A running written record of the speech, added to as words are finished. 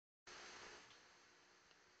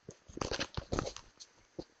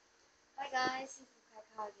guys, this is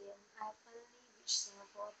Kaka again. I have finally reached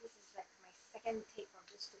Singapore. This is like my second take of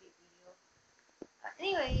this stupid video.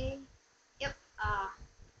 Anyway, yep.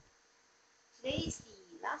 Today is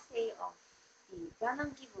the last day of the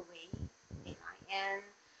Gundam giveaway deadline, and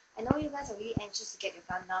I know you guys are really anxious to get your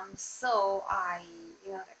Gundam. So like,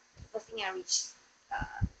 the first thing I reached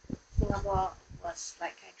Singapore was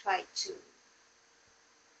like I tried to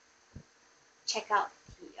check out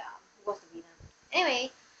the who was the winner. Anyway,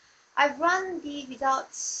 I've run the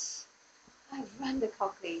results. I've run the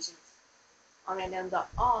calculations on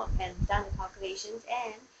random.org and done the calculations,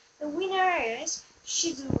 and the winner is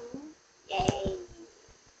Shizuru. Yay!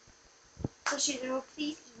 So Shizuru,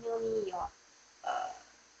 please email me your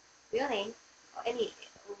real name or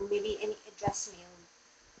maybe any address mail.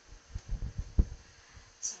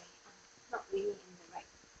 Sorry, I'm not really in the right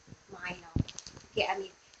mind now. Okay, I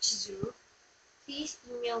mean Shizuru, please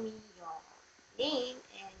email me your name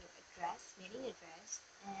and your address, mailing address,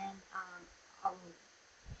 and I'll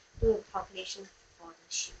do a calculation for the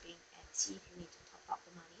shipping and see if you need to top up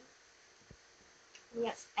the money.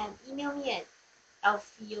 Yes, and email me at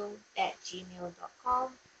alfio@gmail.com.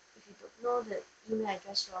 If you don't know the email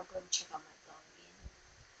address, you're going to check out my blog again.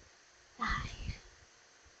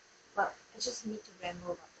 Well, I just need to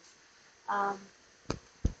ramble about this.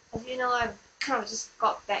 As you know, I've kind of just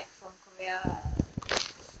got back from Korea.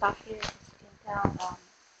 Stuff here, as you can tell.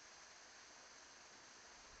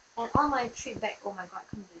 And on my trip back, oh my god, I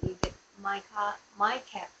can't believe it. My cab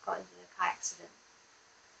got into a car accident.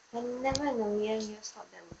 And never in a million years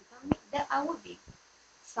thought that would become me. That I would be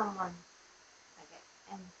someone like that.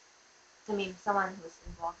 And I mean, someone who was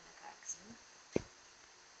involved in a car accident.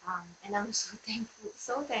 And I'm so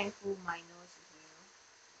thankful my nose is real.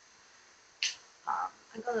 I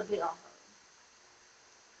got a bit of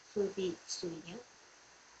a souvenir.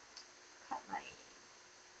 Cut my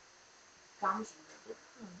gums a little bit.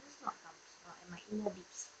 No, that's not gums, and my inner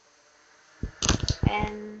beeps.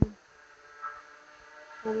 And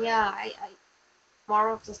yeah, I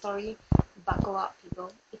moral of the story, buckle up,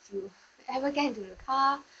 people. If you ever get into the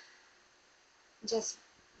car, just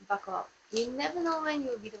buckle up. You never know when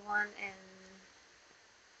you'll be the one,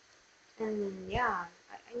 and yeah,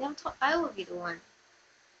 I never thought I would be the one.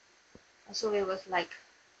 So it was like,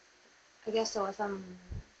 I guess there was some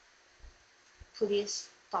police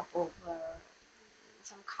stopover,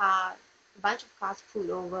 a bunch of cars pulled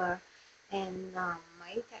over, and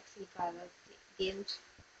my taxi driver didn't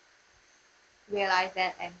realize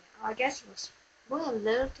that, and I guess he was going a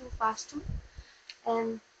little too fast too.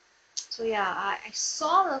 And so yeah, I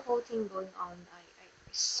saw the whole thing going on. I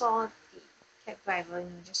saw the cab driver,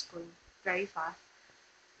 just going very fast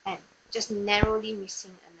and just narrowly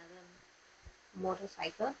missing another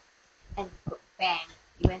motorcycle, and bang,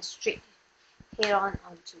 he went straight head on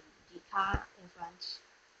onto the car in front.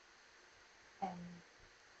 And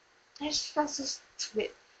I just felt so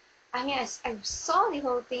stupid. I mean, I saw the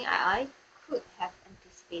whole thing. I could have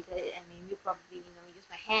anticipated it and maybe probably use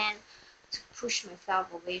my hand to push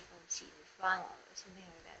myself away from the seat in front or something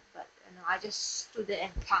like that. But I just stood there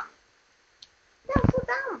and bang. Yeah,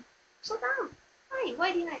 so dumb.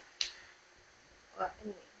 Why didn't I? Well,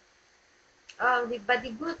 anyway. But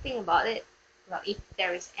the good thing about it, well, if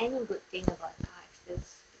there is any good thing about car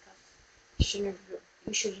accidents, because you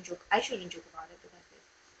shouldn't joke. I shouldn't joke about it because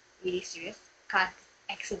it's really serious. Car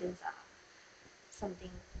accidents are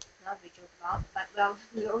something not to joke about. But well,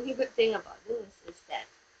 the only good thing about this is that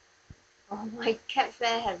my cab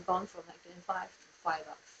fare has gone from like 25 to $5.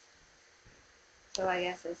 So I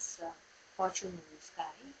guess it's fortune in the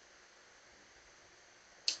sky.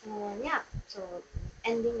 And yeah, so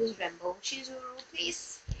ending this ramble, Shizuru,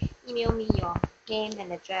 please email me your name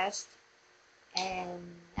and address.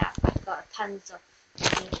 And yeah, I've got tons of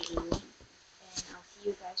things to do, and I'll see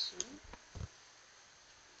you guys soon.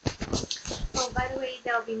 Oh, by the way,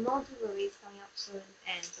 there'll be more giveaways coming up soon,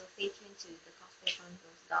 and so stay tuned to the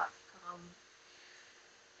cosplayfunders.com.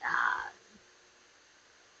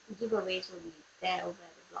 Giveaways will be there over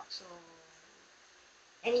at the blog, so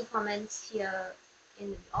any comments here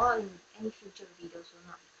in any future videos will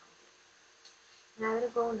not be counted. And I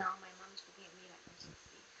gotta go now. My mom's looking at me like I'm so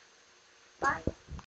sick. Bye.